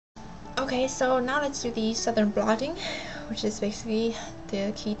Okay, so now let's do the southern blotting, which is basically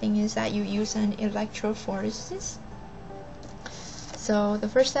the key thing is that you use an electrophoresis. So the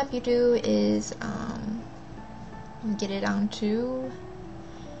first step you do is get it onto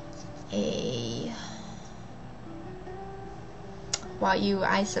you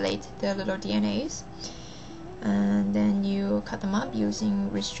isolate the little DNAs, and then you cut them up using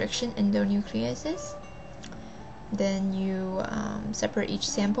restriction endonucleases. Then you separate each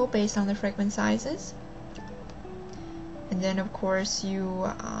sample based on the fragment sizes, and then of course you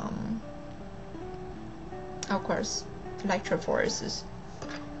electrophoresis,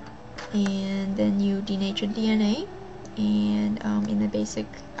 and then you denature DNA and in a basic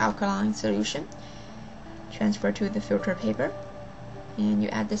alkaline solution transfer to the filter paper, and you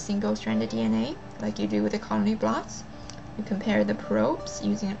add the single-stranded DNA like you do with the colony blots. You compare the probes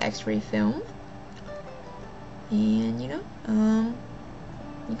using an X-ray film, and you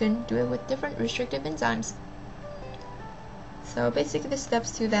can do it with different restrictive enzymes. So basically the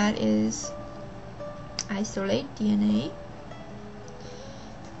steps to that is isolate DNA,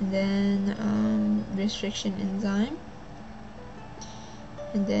 and then restriction enzyme,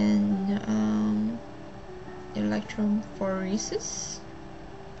 and then electrophoresis,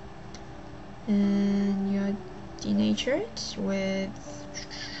 and you denature it with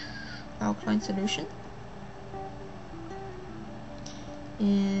alkaline solution,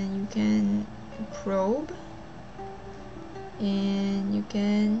 and you can probe, and you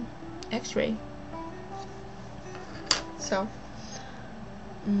can X-ray. So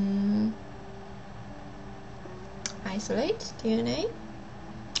isolate DNA.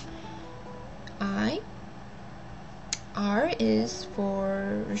 R is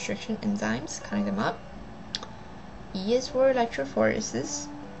for restriction enzymes, cutting them up. E is for electrophoresis.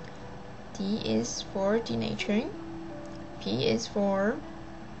 D is for denaturing. P is for,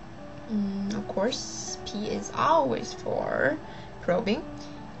 of course, P is always for probing,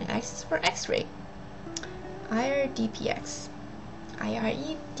 and X is for X-ray. IREDPX.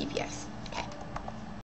 IREDPX.